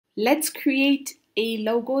Let's create a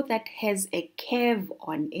logo that has a curve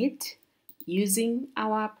on it using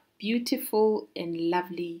our beautiful and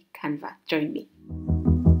lovely Canva. Join me.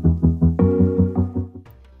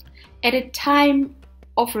 At the time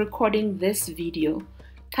of recording this video,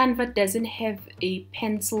 Canva doesn't have a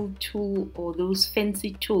pencil tool or those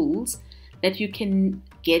fancy tools that you can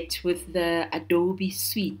get with the Adobe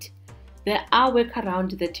suite. There are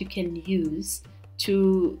workarounds that you can use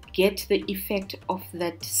to get the effect of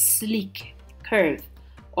that sleek curve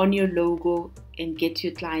on your logo and get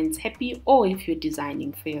your clients happy, or if you're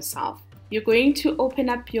designing for yourself. You're going to open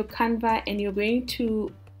up your Canva and you're going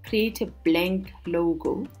to create a blank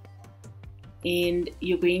logo, and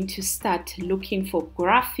you're going to start looking for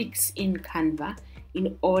graphics in Canva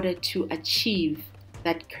in order to achieve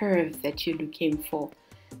that curve that you're looking for.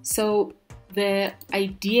 So the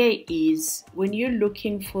idea is, when you're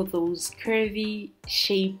looking for those curvy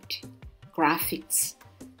shaped graphics,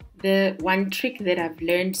 the one trick that I've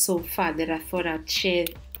learned so far that I thought I'd share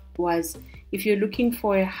was, if you're looking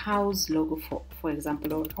for a house logo, for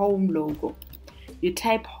example, or home logo, you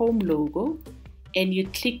type home logo and you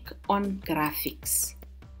click on graphics,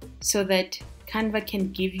 so that Canva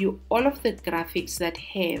can give you all of the graphics that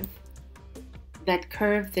have that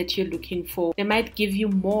curve that you're looking for. They might give you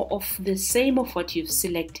more of the same of what you've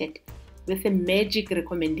selected with the magic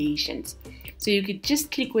recommendations. So you could just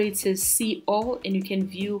click where it says see all, and you can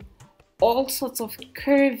view all sorts of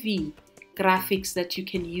curvy graphics that you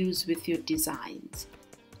can use with your designs.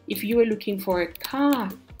 If you are looking for a car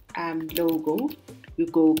logo, you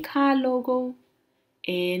go car logo,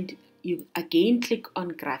 and you again click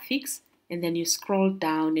on graphics, and then you scroll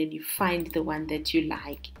down and you find the one that you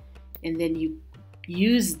like, and then you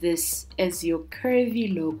use this as your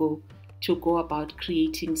curvy logo to go about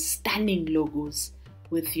creating stunning logos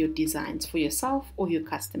with your designs for yourself or your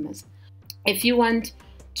customers. If you want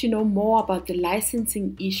to know more about the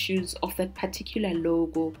licensing issues of that particular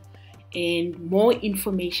logo and more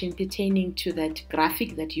information pertaining to that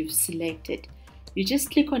graphic that you've selected, you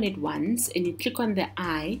just click on it once and you click on the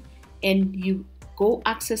eye and you go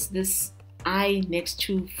access this eye next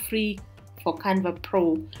to free for Canva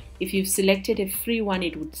Pro. If you've selected a free one,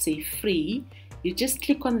 it would say free. You just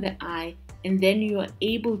click on the eye and then you are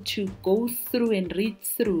able to go through and read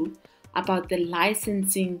through about the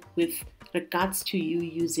licensing with regards to you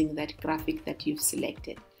using that graphic that you've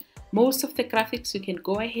selected. Most of the graphics you can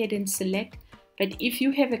go ahead and select, but if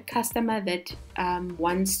you have a customer that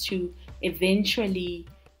wants to eventually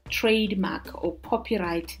trademark or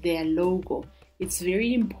copyright their logo, it's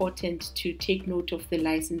very important to take note of the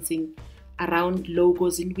licensing around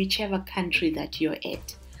logos in whichever country that you're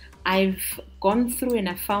at. I've gone through and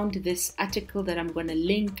I found this article that I'm going to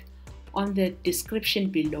link on the description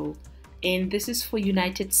below, and this is for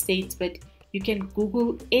United States, but you can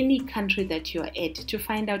Google any country that you're at to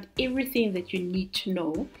find out everything that you need to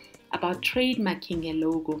know about trademarking a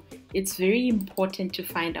logo. It's very important to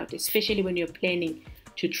find out, especially when you're planning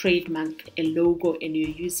to trademark a logo and you're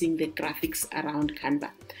using the graphics around Canva.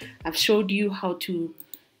 I've showed you how to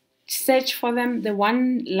search for them. The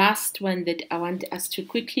one last one that I want us to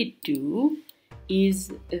quickly do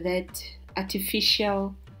is that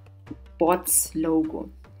artificial bots logo.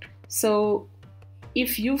 So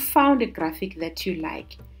if you found a graphic that you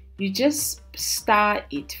like, you just star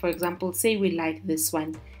it. For example, say we like this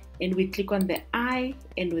one, and we click on the eye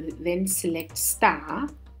and we then select star,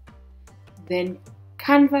 then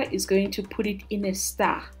Canva is going to put it in a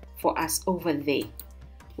star for us over there.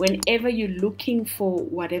 Whenever you're looking for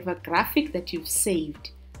whatever graphic that you've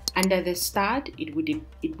saved under the star, it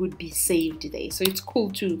would be saved there. So it's cool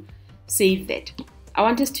to save that. I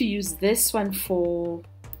want us to use this one for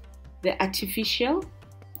the artificial.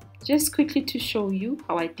 Just quickly to show you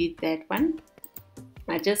how I did that one.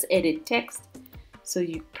 I just added text. So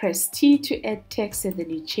you press T to add text, and then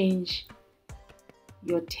you change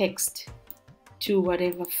your text to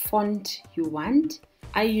whatever font you want.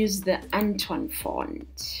 I use the Anton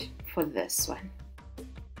font for this one.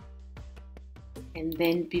 And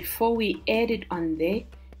then before we add it on there,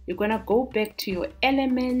 you're going to go back to your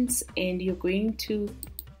elements and you're going to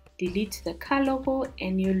delete the car logo,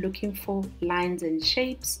 and you're looking for lines and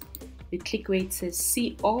shapes. You click where it says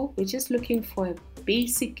see all. We're just looking for a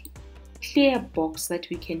basic clear box that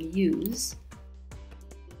we can use.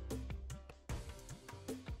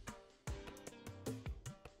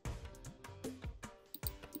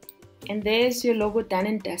 And there's your logo done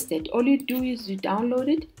and dusted. All you do is you download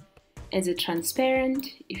it as a transparent.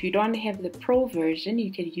 If you don't have the pro version,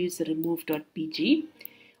 you can use the remove.bg,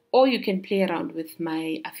 or you can play around with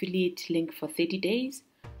my affiliate link for 30 days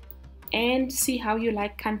and see how you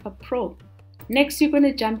like Canva Pro. Next, you're going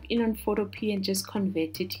to jump in on Photopea and just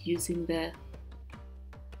convert it using the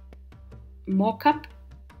mockup,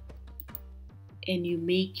 and you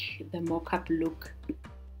make the mockup look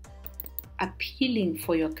appealing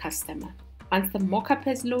for your customer. Once the mockup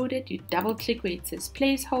has loaded, you double click where it says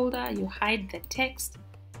placeholder, you hide the text,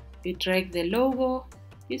 you drag the logo,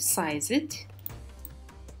 you size it,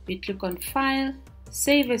 you click on File,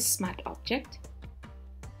 Save as Smart Object,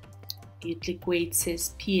 you click where it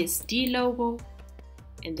says PSD logo,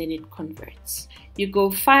 and then it converts. You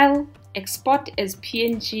go File, Export as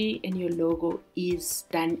PNG, and your logo is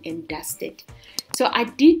done and dusted. So I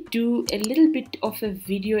did do a little bit of a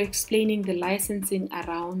video explaining the licensing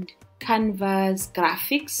around Canva's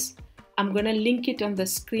graphics. I'm gonna link it on the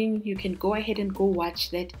screen. You can go ahead and go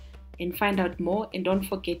watch that and find out more, and don't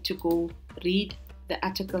forget to go read the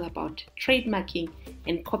article about trademarking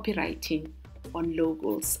and copywriting on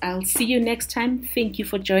logos. I'll see you next time. Thank you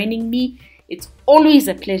for joining me. It's always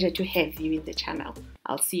a pleasure to have you in the channel.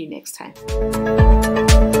 I'll see you next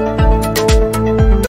time.